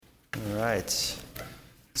right.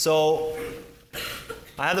 So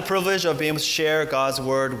I have the privilege of being able to share God's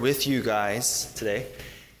word with you guys today.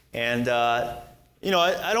 And,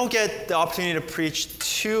 I don't get the opportunity to preach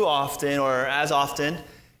too often or as often.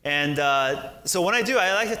 And so when I do,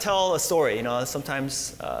 I like to tell a story.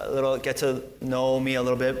 Sometimes get to know me a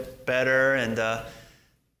little bit better. And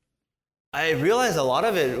I realized a lot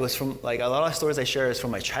of it was from, a lot of stories I share is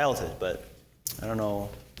from my childhood, but I don't know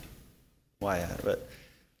why. But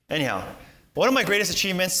anyhow, one of my greatest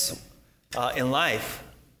achievements in life,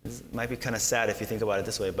 this might be kind of sad if you think about it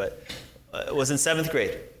this way, but it was in 7th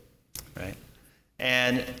grade, right?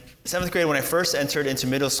 And 7th grade, when I first entered into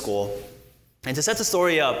middle school, and to set the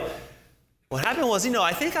story up, what happened was,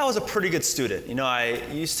 I think I was a pretty good student. I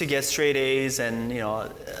used to get straight A's, and,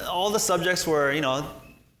 all the subjects were,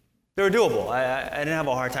 they were doable. I didn't have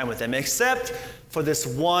a hard time with them, except for this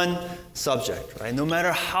one subject, right? No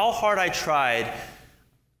matter how hard I tried,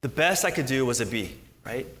 the best I could do was a B,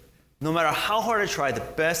 right? No matter how hard I tried, the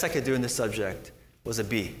best I could do in this subject was a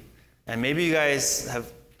B. And maybe you guys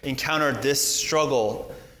have encountered this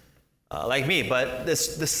struggle like me, but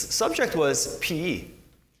this subject was PE.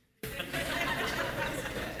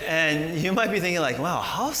 And you might be thinking wow,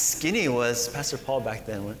 how skinny was Pastor Paul back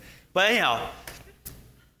then? But anyhow,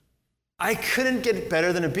 I couldn't get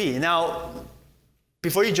better than a B. Now,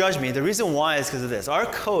 before you judge me, the reason why is because of this. Our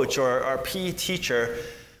coach or our PE teacher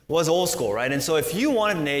was old school, right? And so if you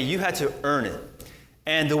wanted an A, you had to earn it.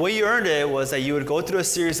 And the way you earned it was that you would go through a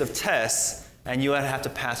series of tests, and you would have to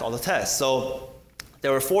pass all the tests. So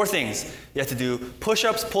there were 4 things. You had to do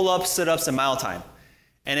push-ups, pull-ups, sit-ups, and mile time.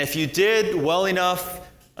 And if you did well enough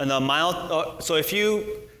in the mile,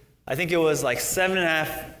 I think it was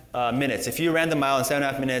 7.5 minutes. If you ran the mile in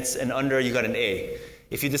 7.5 minutes and under, you got an A.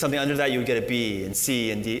 If you did something under that, you would get a B and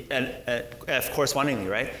C and D and F correspondingly,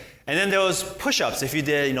 right? And then there was push-ups. If you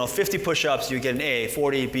did, 50 push-ups, you would get an A,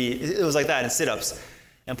 40 B. It was like that, and sit-ups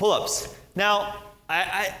and pull-ups. Now,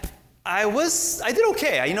 I did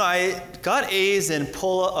okay. I got A's in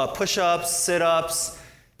push-ups, sit-ups,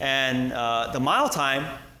 and the mile time,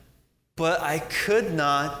 but I could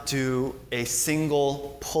not do a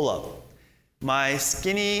single pull-up. My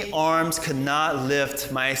skinny arms could not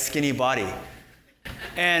lift my skinny body.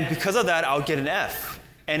 And because of that, I would get an F.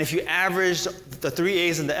 And if you averaged the 3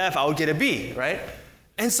 A's and the F, I would get a B, right?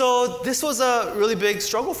 And so this was a really big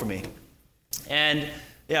struggle for me. And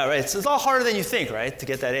yeah, right, it's a lot harder than you think, right, to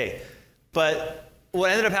get that A. But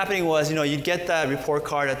what ended up happening was, you'd get that report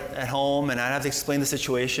card at home, and I'd have to explain the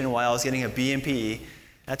situation why I was getting a B in PE. And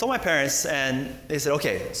I told my parents, and they said,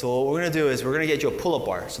 okay, so what we're going to do is we're going to get you a pull-up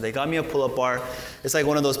bar. So they got me a pull-up bar. It's like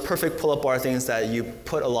one of those perfect pull-up bar things that you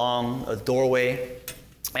put along a doorway.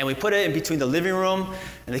 And we put it in between the living room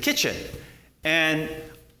and the kitchen. And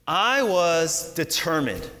I was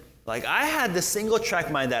determined. I had this single track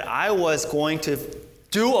mind that I was going to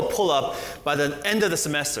do a pull-up by the end of the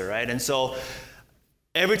semester, right? And so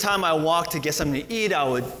every time I walked to get something to eat, I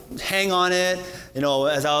would hang on it.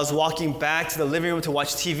 As I was walking back to the living room to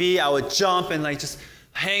watch TV, I would jump and just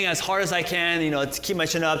hang as hard as I can, to keep my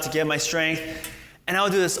chin up, to get my strength. And I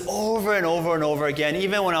would do this over and over and over again,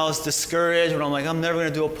 even when I was discouraged, when I'm never going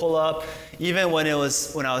to do a pull-up, even when I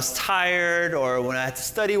was tired or when I had to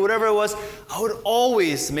study, whatever it was, I would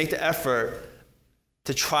always make the effort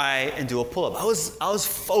to try and do a pull-up. I was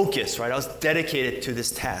focused, right? I was dedicated to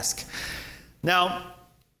this task. Now,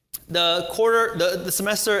 the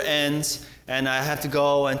semester ends, and I have to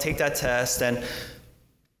go and take that test. And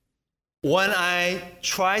when I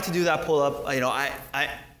try to do that pull-up,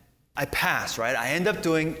 I pass, right? I end up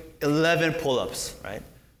doing 11 pull-ups, right?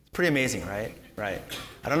 It's pretty amazing, right? Right.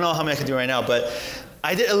 I don't know how many I can do right now, but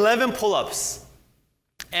I did 11 pull-ups.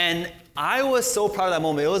 And I was so proud of that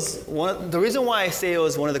moment. It was the reason why I say it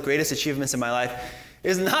was one of the greatest achievements in my life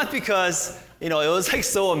is not because, it was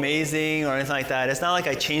so amazing or anything like that. It's not like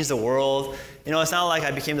I changed the world. It's not like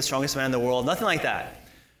I became the strongest man in the world. Nothing like that.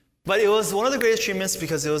 But it was one of the greatest achievements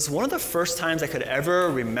because it was one of the first times I could ever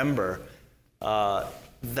remember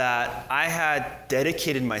that I had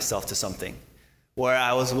dedicated myself to something, where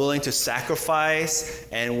I was willing to sacrifice,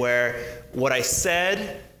 and where what I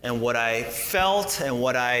said and what I felt and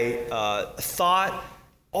what I thought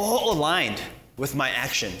all aligned with my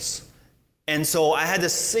actions. And so I had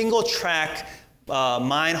this single track,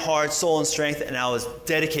 mind, heart, soul, and strength, and I was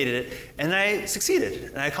dedicated, and I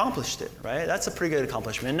succeeded, and I accomplished it, right? That's a pretty good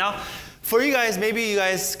accomplishment. Now, for you guys, maybe you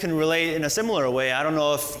guys can relate in a similar way. I don't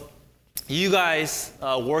know if you guys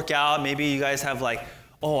work out. Maybe you guys have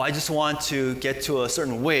I just want to get to a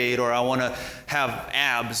certain weight, or I want to have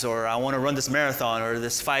abs, or I want to run this marathon or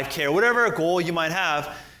this 5K, or whatever goal you might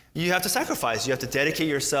have. you have to sacrifice. You have to dedicate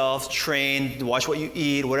yourself, train, watch what you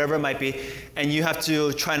eat, whatever it might be, and you have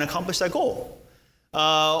to try and accomplish that goal.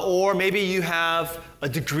 Or maybe you have a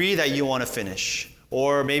degree that you want to finish.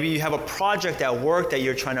 Or maybe you have a project at work that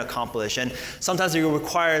you're trying to accomplish. And sometimes it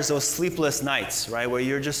requires those sleepless nights, right? Where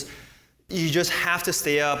you just have to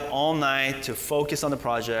stay up all night to focus on the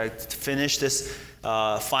project, to finish this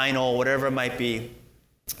final, whatever it might be.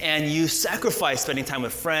 And you sacrifice spending time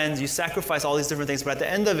with friends, you sacrifice all these different things, but at the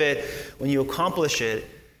end of it, when you accomplish it,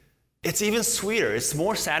 it's even sweeter. It's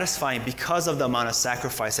more satisfying because of the amount of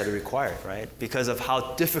sacrifice that it required, right? Because of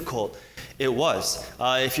how difficult it was.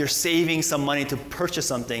 If you're saving some money to purchase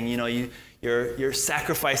something, you're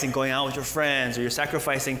sacrificing going out with your friends, or you're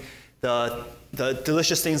sacrificing the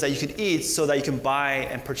delicious things that you could eat so that you can buy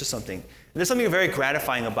and purchase something. And there's something very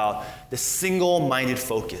gratifying about the single-minded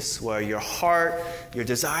focus, where your heart, your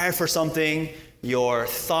desire for something, your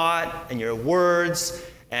thought and your words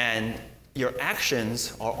and your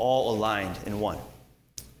actions are all aligned in one.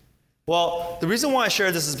 Well, the reason why I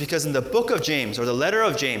share this is because in the book of James, or the letter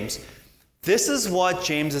of James, this is what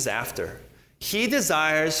James is after. He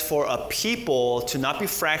desires for a people to not be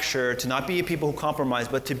fractured, to not be a people who compromise,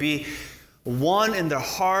 but to be one in their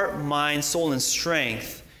heart, mind, soul, and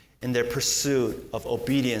strength in their pursuit of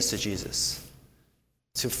obedience to Jesus.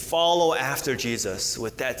 To follow after Jesus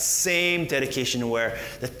with that same dedication, where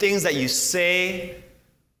the things that you say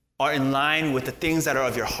are in line with the things that are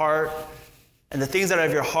of your heart, and the things that are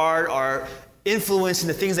of your heart are influencing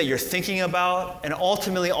the things that you're thinking about, and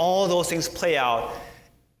ultimately all those things play out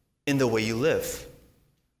in the way you live.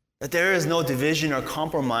 That there is no division or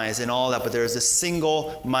compromise in all that, but there is a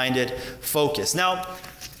single-minded focus. Now,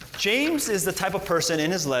 James is the type of person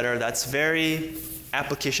in his letter that's very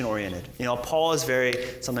application-oriented. Paul is very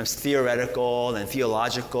sometimes theoretical and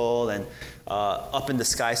theological and up in the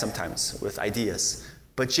sky sometimes with ideas.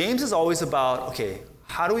 But James is always about, okay,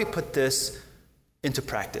 how do we put this into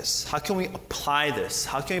practice? How can we apply this?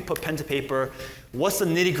 How can we put pen to paper? What's the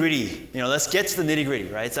nitty-gritty? Let's get to the nitty-gritty,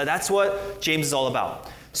 right? So that's what James is all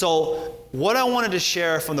about. So what I wanted to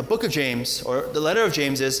share from the book of James, or the letter of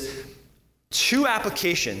James, is 2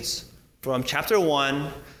 applications from chapter 1,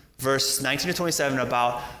 verse 19 to 27,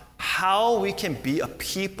 about how we can be a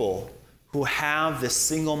people who have this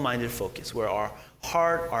single-minded focus, where our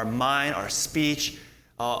heart, our mind, our speech,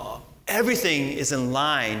 everything is in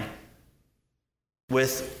line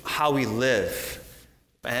with how we live.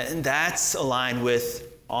 And that's aligned with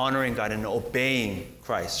honoring God and obeying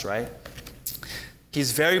Christ, right?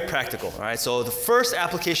 He's very practical, right? So the first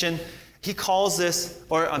application, he calls this,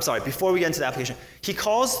 before we get into the application, he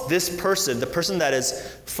calls this person, the person that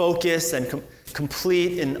is focused and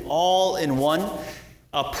complete in all in one,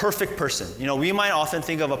 a perfect person. We might often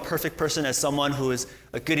think of a perfect person as someone who is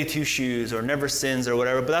a goody two-shoes or never sins or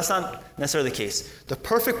whatever, but that's not necessarily the case. The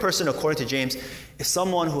perfect person, according to James, is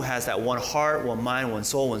someone who has that one heart, one mind, one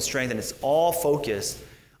soul, one strength, and it's all focused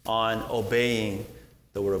on obeying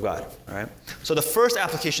the Word of God. All right? So the first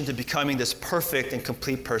application to becoming this perfect and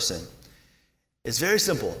complete person is very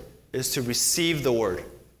simple, is to receive the Word.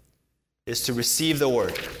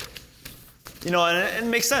 And it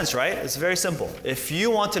makes sense, right? It's very simple. If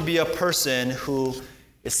you want to be a person who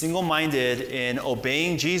is single-minded in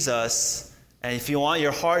obeying Jesus, and if you want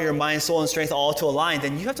your heart, your mind, soul, and strength all to align,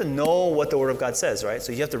 then you have to know what the Word of God says, right?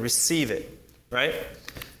 So you have to receive it, right?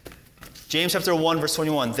 James chapter 1, verse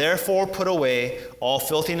 21, "Therefore put away all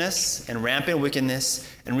filthiness and rampant wickedness,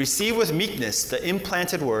 and receive with meekness the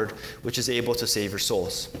implanted word, which is able to save your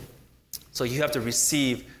souls." So you have to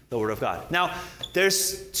receive the Word of God. Now,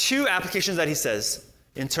 there's 2 applications that he says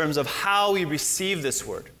in terms of how we receive this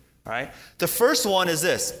Word. All right? The first one is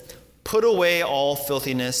this: put away all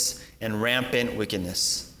filthiness and rampant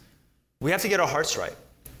wickedness. We have to get our hearts right.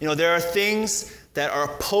 There are things that are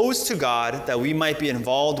opposed to God that we might be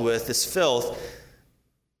involved with, this filth.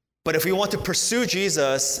 But if we want to pursue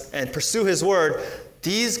Jesus and pursue His Word,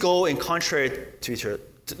 these go in contrary to each other.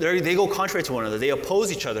 They go contrary to one another. They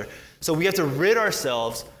oppose each other. So we have to rid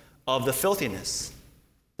ourselves of the filthiness,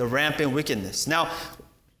 the rampant wickedness. Now,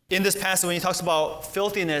 in this passage, when he talks about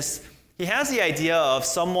filthiness, he has the idea of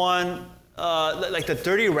someone, like the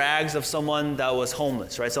dirty rags of someone that was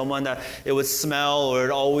homeless, right? Someone that it would smell or it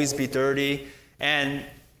would always be dirty. And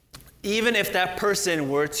even if that person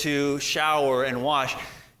were to shower and wash,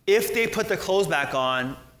 if they put the clothes back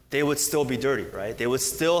on, they would still be dirty, right? They would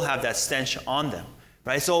still have that stench on them,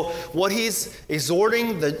 right? So what he's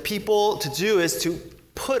exhorting the people to do is to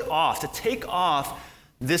take off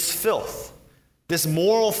this filth, this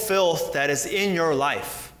moral filth that is in your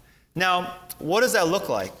life. Now, what does that look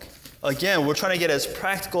like? Again, we're trying to get as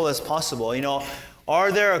practical as possible.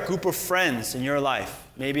 Are there a group of friends in your life?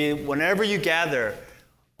 Maybe whenever you gather,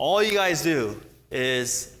 all you guys do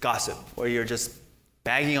is gossip, where you're just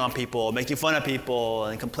bagging on people, making fun of people,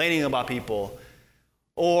 and complaining about people.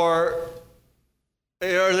 Or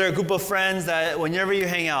are there a group of friends that whenever you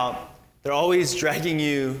hang out, they're always dragging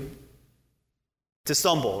you to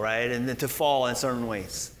stumble, right? And then to fall in certain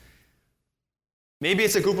ways. Maybe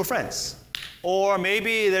it's a group of friends. Or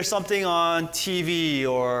maybe there's something on TV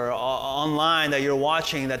or online that you're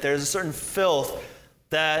watching that there's a certain filth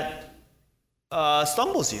that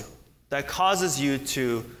stumbles you, that causes you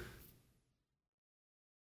to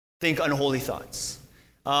think unholy thoughts.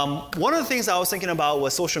 One of the things I was thinking about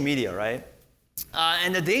was social media, right?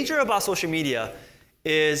 And the danger about social media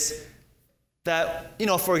is that,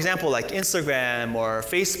 for example, like Instagram or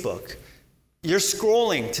Facebook, you're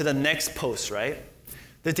scrolling to the next post, right?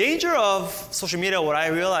 The danger of social media, what I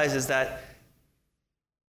realize is that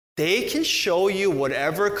they can show you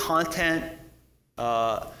whatever content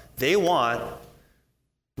they want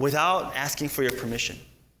without asking for your permission.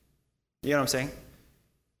 You know what I'm saying?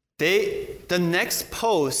 The next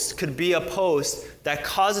post could be a post that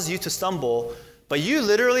causes you to stumble, but you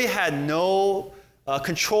literally had no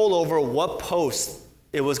control over what post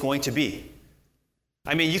it was going to be.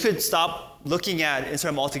 I mean, you could stop looking at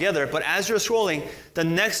Instagram altogether, but as you're scrolling, the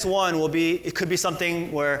next one it could be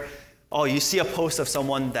something where, you see a post of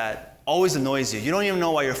someone that always annoys you. You don't even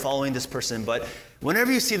know why you're following this person, but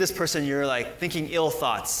whenever you see this person, you're like thinking ill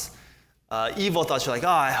thoughts, evil thoughts. You're like,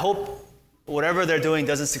 I hope whatever they're doing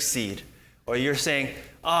doesn't succeed. Or you're saying,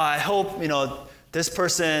 I hope, this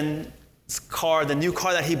person's car, the new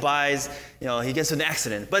car that he buys, he gets into an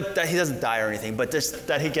accident, but that he doesn't die or anything, but just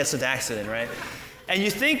that he gets into an accident, right? And you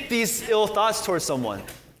think these ill thoughts towards someone,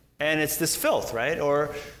 and it's this filth, right?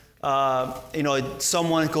 Or,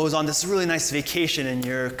 someone goes on this really nice vacation and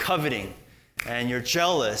you're coveting and you're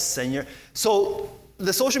jealous so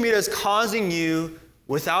the social media is causing you,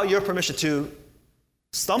 without your permission, to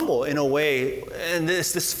stumble in a way, and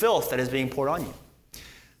it's this filth that is being poured on you.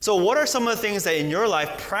 So what are some of the things that in your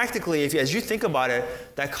life, practically, as you think about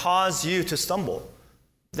it, that cause you to stumble,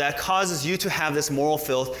 that causes you to have this moral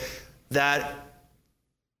filth that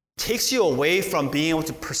takes you away from being able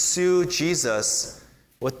to pursue Jesus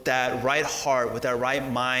with that right heart, with that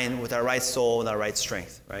right mind, with that right soul, with that right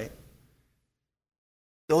strength, right?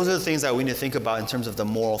 Those are the things that we need to think about in terms of the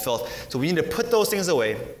moral filth. So we need to put those things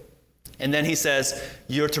away. And then he says,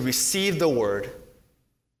 you're to receive the word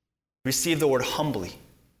humbly.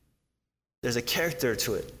 There's a character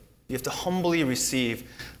to it. You have to humbly receive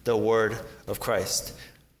the word of Christ.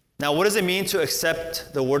 Now, what does it mean to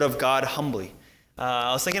accept the word of God humbly?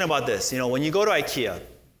 I was thinking about this. When you go to IKEA,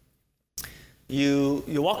 you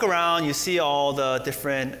walk around, you see all the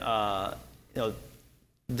different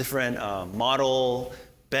model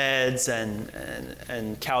beds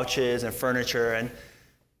and couches and furniture, and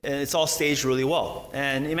it's all staged really well.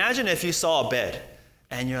 And imagine if you saw a bed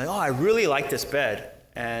and you're like, I really like this bed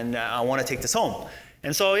and I want to take this home.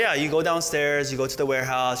 And so, you go downstairs, you go to the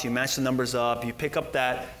warehouse, you match the numbers up, you pick up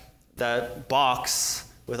that box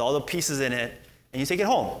with all the pieces in it, and you take it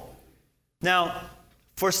home. Now,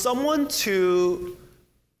 for someone to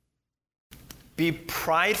be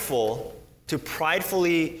prideful, to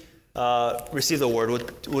pridefully receive the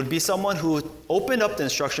word would be someone who opened up the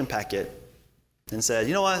instruction packet and said,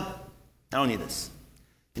 you know what, I don't need this.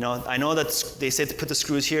 I know that they say to put the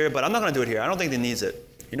screws here, but I'm not going to do it here. I don't think they needs it.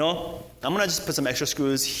 I'm going to just put some extra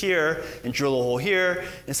screws here and drill a hole here.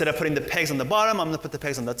 Instead of putting the pegs on the bottom, I'm going to put the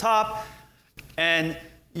pegs on the top. And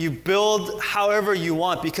you build however you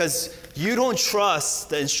want because you don't trust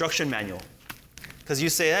the instruction manual. Because you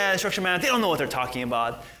say, instruction manual, they don't know what they're talking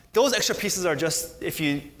about. Those extra pieces are just if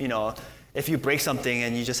you break something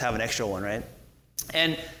and you just have an extra one, right?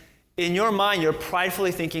 And in your mind, you're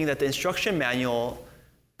pridefully thinking that the instruction manual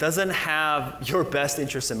doesn't have your best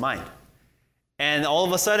interest in mind. And all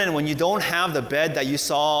of a sudden, when you don't have the bed that you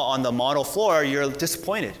saw on the model floor, you're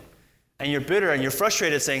disappointed. And you're bitter and you're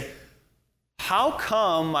frustrated saying, how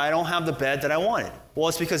come I don't have the bed that I wanted? Well,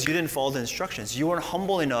 it's because you didn't follow the instructions. You weren't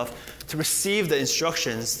humble enough to receive the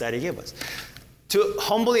instructions that he gave us. To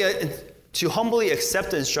humbly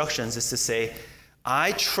accept the instructions is to say,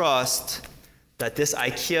 I trust that this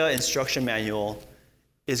IKEA instruction manual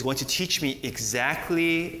is going to teach me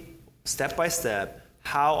exactly, step by step,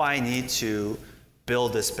 how I need to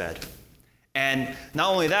build this bed. And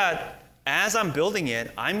not only that, as I'm building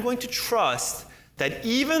it, I'm going to trust that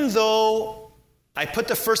even though I put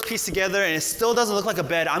the first piece together and it still doesn't look like a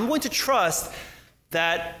bed, I'm going to trust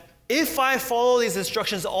that if I follow these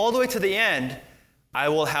instructions all the way to the end, I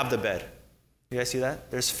will have the bed. You guys see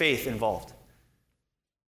that? There's faith involved.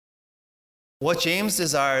 what James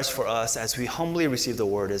desires for us as we humbly receive the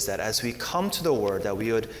word is that as we come to the word, that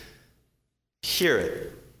we would hear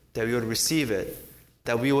it, that we would receive it,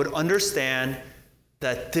 that we would understand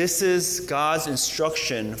that this is God's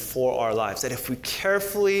instruction for our lives, that if we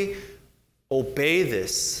carefully obey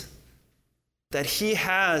this, that he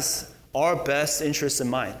has our best interests in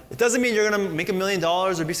mind. It doesn't mean you're going to make $1 million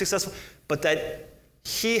or be successful, but that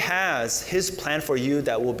he has his plan for you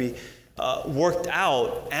that will be worked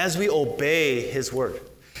out as we obey his word.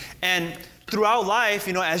 And throughout life,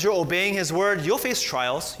 as you're obeying his word, you'll face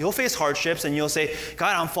trials, you'll face hardships, and you'll say,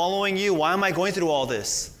 God, I'm following you. Why am I going through all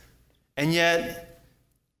this? And yet,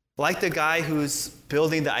 like the guy who's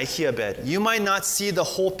building the IKEA bed, you might not see the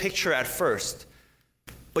whole picture at first,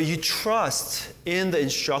 but you trust in the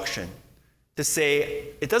instruction to say,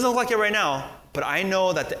 it doesn't look like it right now, but I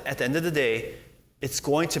know that at the end of the day, it's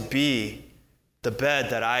going to be the bed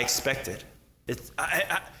that I expected.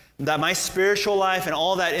 That my spiritual life and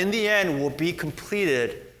all that in the end will be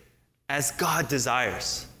completed as God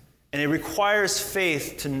desires. And it requires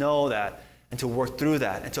faith to know that and to work through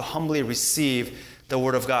that and to humbly receive the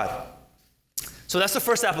word of God. So that's the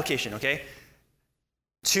first application, okay?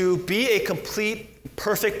 To be a complete,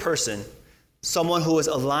 perfect person, someone who is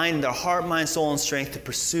aligned in their heart, mind, soul, and strength to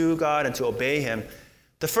pursue God and to obey him,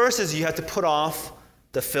 the first is you have to put off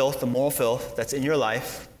the filth, the moral filth that's in your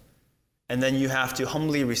life, and then you have to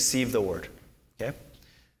humbly receive the word, okay?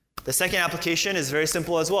 The second application is very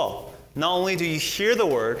simple as well. Not only do you hear the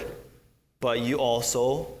word, but you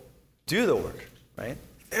also do the word, right?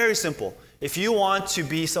 Very simple. If you want to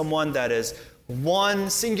be someone that is one,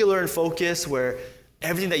 singular in focus, where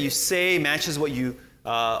everything that you say matches what you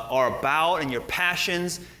are about and your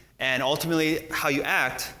passions, and ultimately how you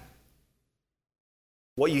act,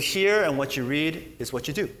 what you hear and what you read is what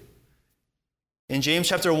you do. In James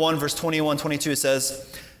chapter 1, verse 21, 22, it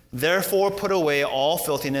says, Therefore put away all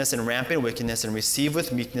filthiness and rampant wickedness, and receive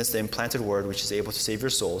with meekness the implanted word, which is able to save your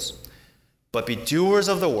souls. But be doers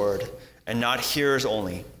of the word, and not hearers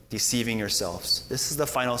only, deceiving yourselves. This is the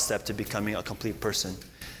final step to becoming a complete person.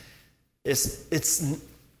 It's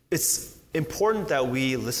important that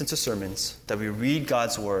we listen to sermons, that we read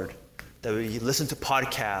God's word, that we listen to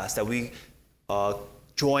podcasts, that we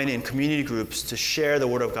join in community groups to share the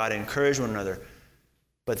word of God and encourage one another.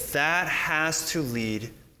 But that has to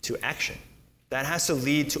lead to action. That has to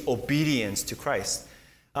lead to obedience to Christ.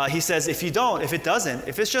 He says, if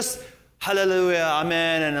it's just hallelujah,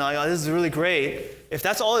 amen, and like, oh, this is really great, if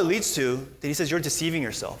that's all it leads to, then he says you're deceiving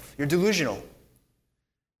yourself. You're delusional.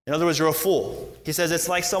 In other words, you're a fool. He says it's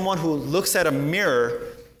like someone who looks at a mirror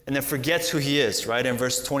and then forgets who he is, right? In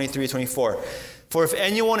verse 23, 24. For if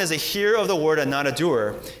anyone is a hearer of the word and not a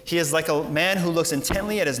doer, he is like a man who looks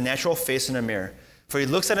intently at his natural face in a mirror. For he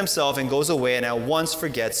looks at himself and goes away and at once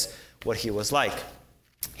forgets what he was like.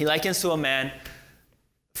 He likens to a man,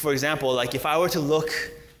 for example, like if I were to look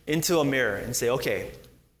into a mirror and say, okay,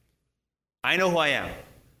 I know who I am.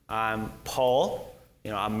 I'm Paul.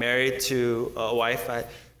 I'm married to a wife. Her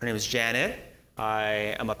name is Janet.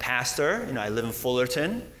 I am a pastor. I live in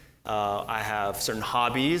Fullerton. I have certain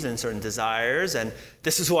hobbies and certain desires, and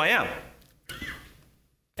this is who I am.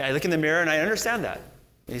 And I look in the mirror and I understand that.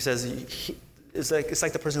 And he says, it's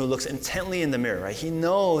like the person who looks intently in the mirror, right? He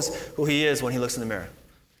knows who he is when he looks in the mirror.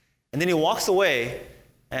 And then he walks away,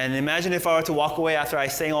 and imagine if I were to walk away after I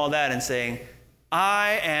saying all that and saying,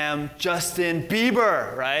 I am Justin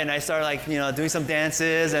Bieber, right? And I start doing some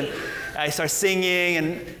dances, and I start singing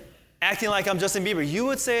and acting like I'm Justin Bieber. You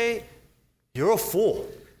would say, you're a fool.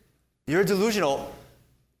 You're delusional.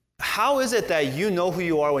 How is it that you know who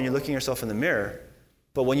you are when you're looking at yourself in the mirror,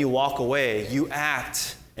 but when you walk away, you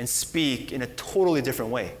act and speak in a totally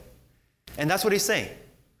different way? And that's what he's saying.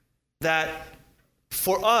 That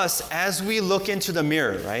for us, as we look into the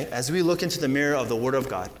mirror, right? As we look into the mirror of the Word of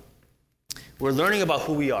God, we're learning about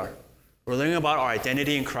who we are. We're learning about our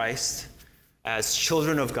identity in Christ as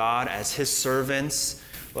children of God, as his servants,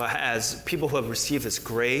 as people who have received his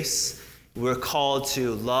grace. We're called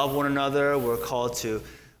to love one another. We're called to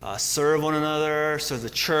serve one another, serve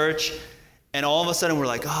the church. And all of a sudden we're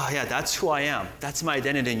like, oh yeah, that's who I am. That's my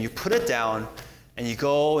identity. And you put it down and you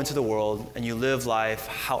go into the world and you live life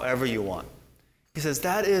however you want. He says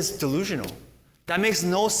that is delusional. That makes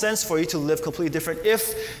no sense for you to live completely different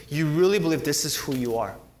if you really believe this is who you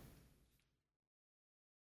are.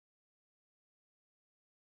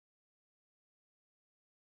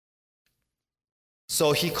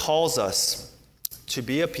 So he calls us to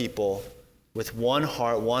be a people with one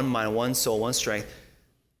heart, one mind, one soul, one strength,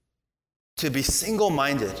 to be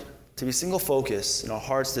single-minded, to be single-focused in our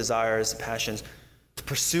hearts, desires, passions, to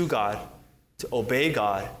pursue God, to obey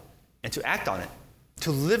God, and to act on it,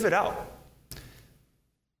 to live it out.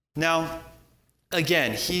 Now,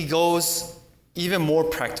 again, he goes even more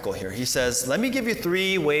practical here. He says, let me give you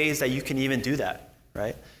 3 ways that you can even do that,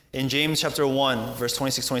 right? In James chapter 1, verse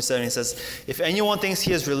 26, 27, he says, if anyone thinks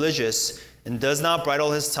he is religious and does not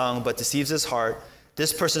bridle his tongue but deceives his heart,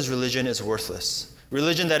 this person's religion is worthless.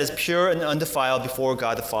 Religion that is pure and undefiled before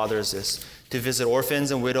God the Father is this: to visit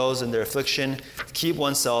orphans and widows in their affliction, to keep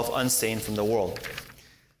oneself unstained from the world.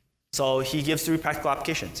 So he gives 3 practical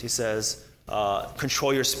applications. He says,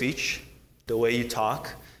 control your speech, the way you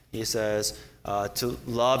talk. He says, to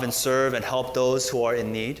love and serve and help those who are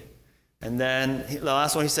in need. And then the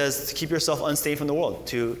last one, he says, to keep yourself unstained from the world,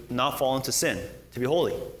 to not fall into sin, to be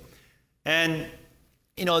holy. And,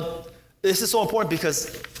 this is so important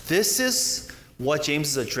because this is what James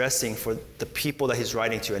is addressing for the people that he's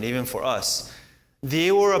writing to, and even for us.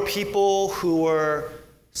 They were a people who were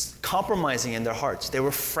compromising in their hearts. They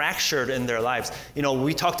were fractured in their lives.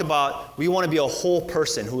 We talked about we want to be a whole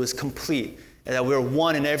person who is complete, and that we're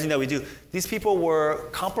one in everything that we do. These people were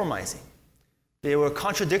compromising. They were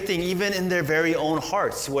contradicting even in their very own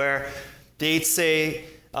hearts, where they'd say,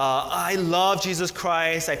 I love Jesus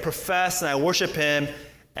Christ, I profess and I worship him,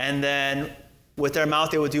 and then with their mouth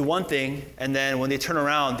they would do one thing, and then when they turn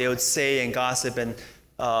around they would say and gossip and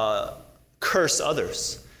curse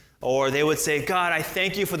others. Or they would say, God, I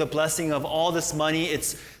thank you for the blessing of all this money.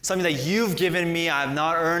 It's something that you've given me, I have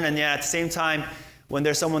not earned. And yet at the same time, when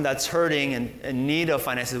there's someone that's hurting and in need of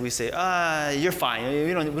finances, we say, you're fine.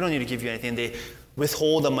 We don't need to give you anything. They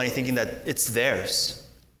withhold the money thinking that it's theirs.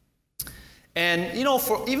 And,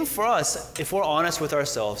 even for us, if we're honest with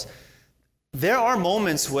ourselves, there are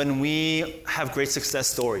moments when we have great success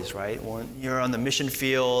stories, right? When you're on the mission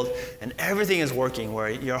field and everything is working, where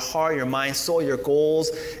your heart, your mind, soul, your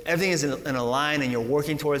goals, everything is in a line and you're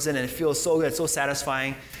working towards it and it feels so good, so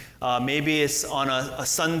satisfying. Maybe it's on a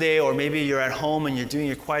Sunday, or maybe you're at home and you're doing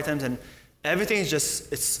your quiet times, and everything is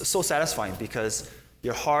it's so satisfying because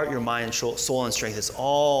your heart, your mind, soul, and strength is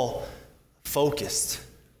all focused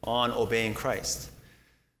on obeying Christ.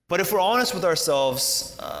 But if we're honest with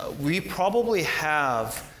ourselves, we probably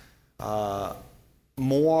have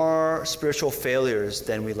more spiritual failures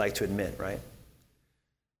than we'd like to admit, right?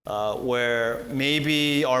 Where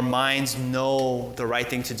maybe our minds know the right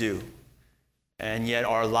thing to do, and yet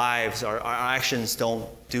our lives, our actions don't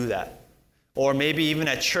do that. Or maybe even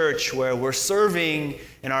at church, where we're serving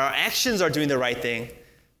and our actions are doing the right thing,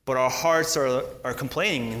 but our hearts are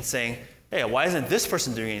complaining and saying, hey, why isn't this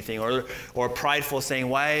person doing anything? Or prideful, saying,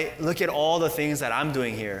 why, look at all the things that I'm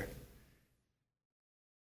doing here.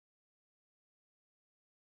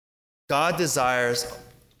 God desires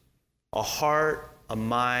a heart, a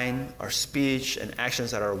mind, our speech, and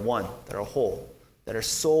actions that are one, that are whole, that are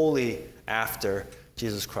solely after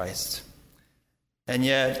Jesus Christ. And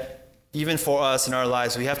yet, even for us in our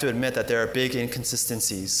lives, we have to admit that there are big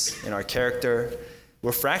inconsistencies in our character.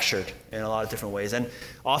 We're fractured in a lot of different ways. And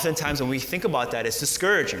oftentimes when we think about that, it's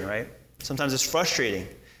discouraging, right? Sometimes it's frustrating.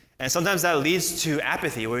 And sometimes that leads to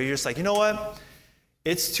apathy, where you're just like, you know what?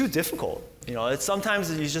 It's too difficult.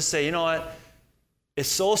 Sometimes you just say, you know what? It's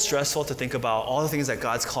so stressful to think about all the things that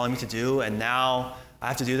God's calling me to do, and now I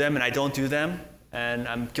have to do them, and I don't do them, and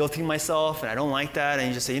I'm guilting myself, and I don't like that, and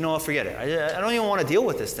you just say, you know what? Forget it. I don't even want to deal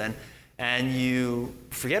with this then. And you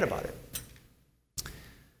forget about it.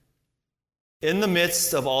 In the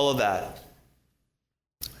midst of all of that,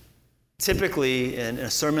 typically in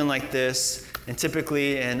a sermon like this, and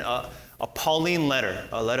typically in a Pauline letter,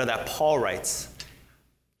 a letter that Paul writes,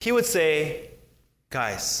 he would say,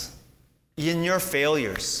 guys, in your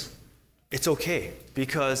failures, it's okay,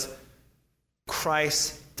 because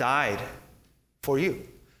Christ died for you.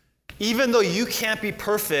 Even though you can't be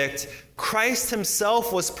perfect, Christ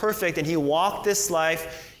himself was perfect, and he walked this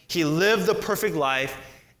life, he lived the perfect life,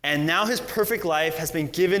 and now his perfect life has been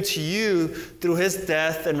given to you through his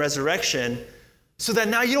death and resurrection, so that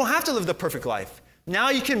now you don't have to live the perfect life. Now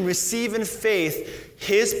you can receive in faith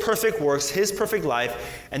his perfect works, his perfect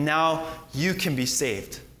life, and now you can be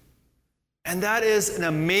saved. And that is an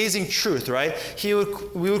amazing truth, right?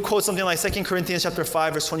 We would quote something like 2 Corinthians chapter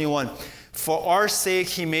 5, verse 21. For our sake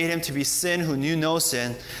he made him to be sin who knew no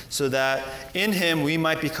sin, so that in him we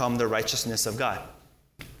might become the righteousness of God.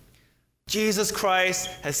 Jesus Christ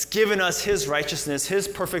has given us his righteousness, his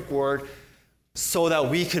perfect word, so that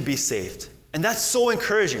we could be saved. And that's so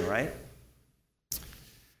encouraging, right?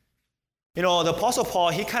 The Apostle Paul,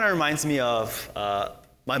 he kind of reminds me of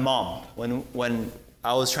my mom when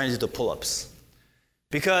I was trying to do the pull-ups.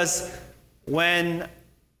 Because when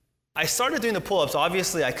I started doing the pull-ups,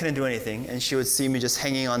 obviously I couldn't do anything, and she would see me just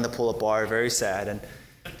hanging on the pull-up bar, very sad.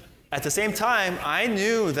 at the same time, I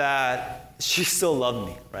knew that she still loved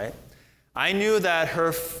me, right? I knew that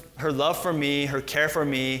her love for me, her care for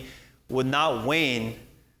me would not wane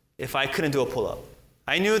if I couldn't do a pull-up.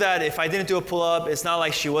 I knew that if I didn't do a pull-up, it's not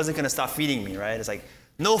like she wasn't going to stop feeding me, right? It's like,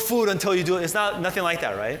 no food until you do it. It's nothing like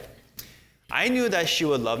that, right? I knew that she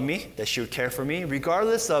would love me, that she would care for me,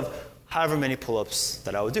 regardless of however many pull-ups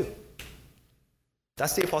that I would do.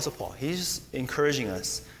 That's the Apostle Paul. He's encouraging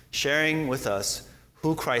us, sharing with us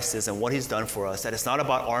who Christ is and what he's done for us, that it's not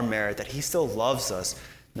about our merit, that he still loves us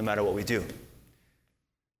no matter what we do.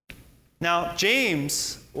 Now,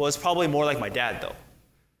 James was probably more like my dad, though.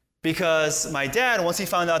 Because my dad, once he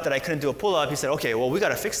found out that I couldn't do a pull-up, he said, okay, well, we got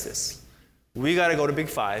to fix this. We got to go to Big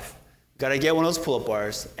Five. Got to get one of those pull-up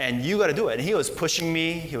bars, and you got to do it. And he was pushing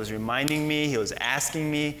me. He was reminding me. He was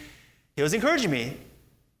asking me. He was encouraging me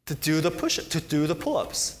to do the push-up, to do the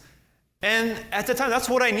pull-ups. And at the time, that's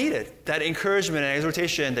what I needed, that encouragement and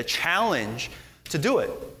exhortation, the challenge to do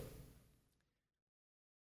it.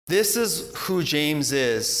 This is who James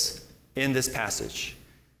is in this passage.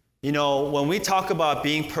 You know, when we talk about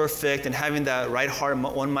being perfect and having that right heart,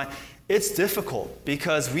 one mind, it's difficult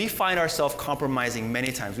because we find ourselves compromising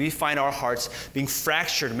many times. We find our hearts being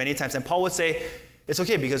fractured many times. And Paul would say, it's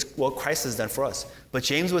okay because what Christ has done for us. But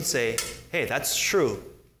James would say, hey, that's true,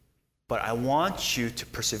 but I want you to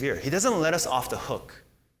persevere. He doesn't let us off the hook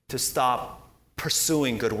to stop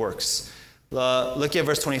pursuing good works. Look at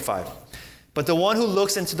verse 25. But the one who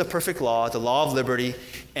looks into the perfect law, the law of liberty,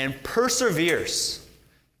 and perseveres,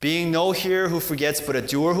 being no hearer who forgets, but a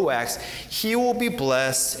doer who acts, he will be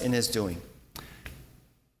blessed in his doing.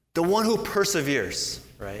 The one who perseveres,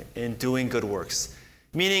 right, in doing good works.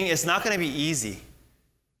 Meaning it's not going to be easy,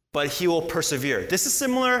 but he will persevere. This is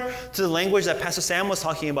similar to the language that Pastor Sam was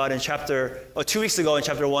talking about in 2 weeks ago in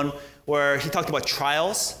chapter 1, where he talked about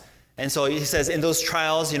trials. And so he says, in those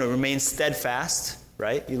trials, remain steadfast,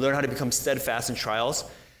 right? You learn how to become steadfast in trials.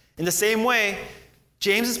 In the same way,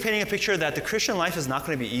 James is painting a picture that the Christian life is not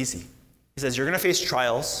going to be easy. He says you're going to face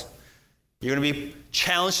trials. You're going to be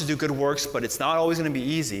challenged to do good works, but it's not always going to be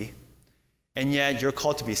easy. And yet you're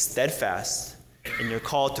called to be steadfast, and you're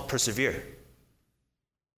called to persevere.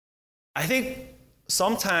 I think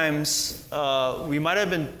sometimes we might have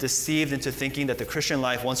been deceived into thinking that the Christian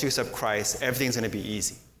life, once you accept Christ, everything's going to be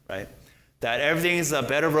easy, right? That everything's a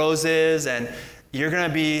bed of roses, and you're going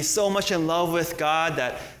to be so much in love with God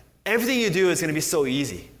that everything you do is going to be so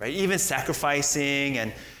easy, right? Even sacrificing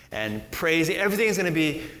and praising, everything is going to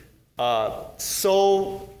be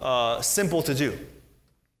so simple to do.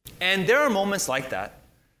 And there are moments like that.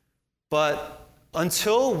 But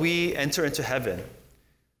until we enter into heaven,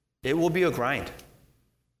 it will be a grind.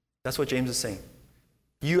 That's what James is saying.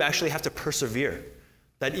 You actually have to persevere.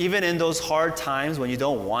 That even in those hard times when you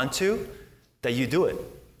don't want to, that you do it.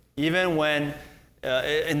 Even when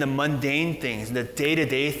in the mundane things, the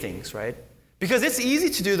day-to-day things, right? Because it's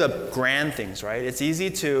easy to do the grand things, right? It's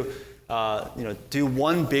easy to, do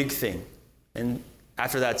one big thing, and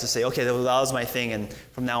after that to say, okay, that was my thing, and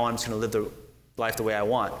from now on I'm just going to live the life the way I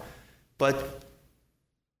want. But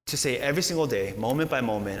to say every single day, moment by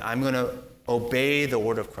moment, I'm going to obey the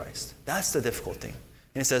word of Christ. That's the difficult thing.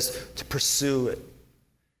 And it says to pursue it.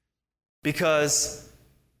 Because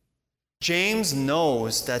James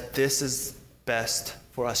knows that this is best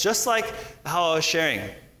for us. Just like how I was sharing,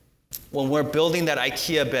 when we're building that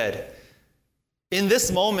IKEA bed, in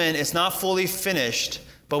this moment, it's not fully finished,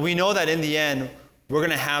 but we know that in the end, we're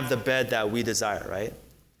going to have the bed that we desire, right?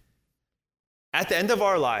 At the end of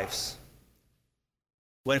our lives,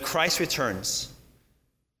 when Christ returns,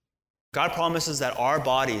 God promises that our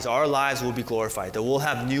bodies, our lives will be glorified, that we'll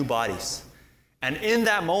have new bodies. And in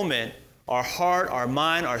that moment, our heart, our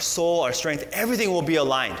mind, our soul, our strength, everything will be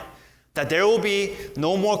aligned. That there will be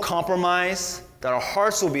no more compromise, that our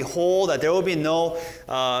hearts will be whole, that there will be no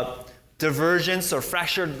divergence or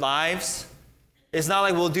fractured lives. It's not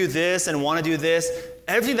like we'll do this and want to do this.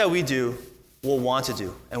 Everything that we do, we'll want to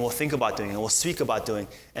do, and we'll think about doing, and we'll speak about doing.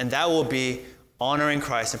 And that will be honoring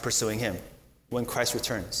Christ and pursuing Him when Christ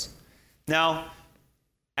returns. Now,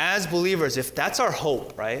 as believers, if that's our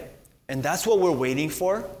hope, right, and that's what we're waiting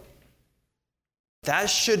for, that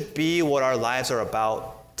should be what our lives are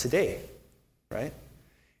about today, right?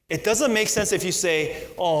 It doesn't make sense if you say,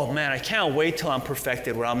 oh man, I can't wait till I'm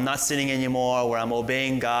perfected, where I'm not sinning anymore, where I'm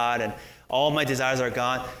obeying God, and all my desires are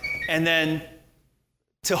gone. And then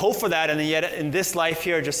to hope for that, and then yet in this life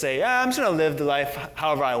here, just say, I'm just going to live the life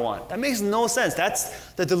however I want. That makes no sense.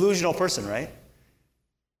 That's the delusional person, right?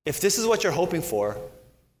 If this is what you're hoping for,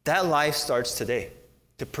 that life starts today.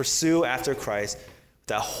 To pursue after Christ,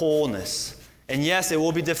 that wholeness And yes, it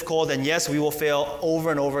will be difficult, and yes, we will fail over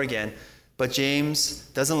and over again. But James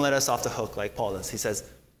doesn't let us off the hook like Paul does. He says,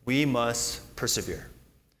 we must persevere.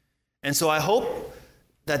 And so I hope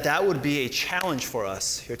that that would be a challenge for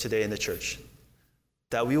us here today in the church.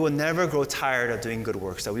 That we will never grow tired of doing good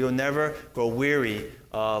works. That we will never grow weary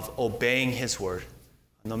of obeying his word,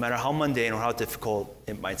 no matter how mundane or how difficult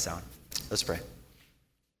it might sound. Let's pray.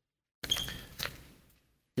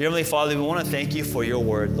 Dear Heavenly Father, we want to thank you for your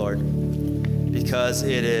word, Lord, because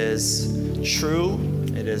it is true,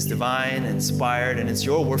 it is divine, inspired, and it's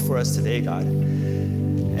your word for us today, God.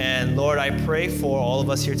 And Lord, I pray for all of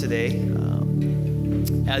us here today.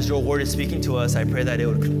 As your word is speaking to us, I pray that it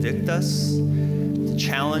would convict us, to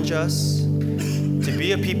challenge us, to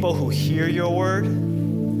be a people who hear your word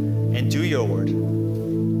and do your word.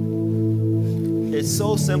 It's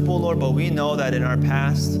so simple, Lord, but we know that in our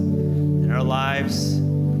past, in our lives,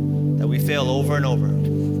 that we fail over and over.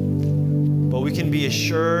 But we can be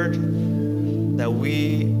assured that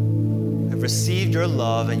we have received your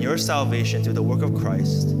love and your salvation through the work of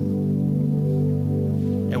Christ.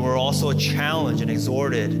 And we're also challenged and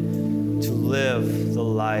exhorted to live the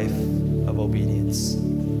life of obedience,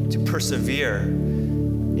 to persevere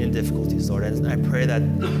in difficulties, Lord. And I pray that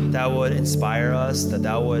that would inspire us, that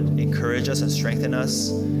that would encourage us and strengthen us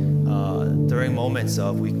during moments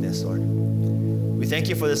of weakness, Lord. We thank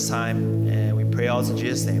you for this time, and we pray all in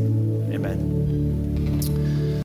Jesus' name. Amen.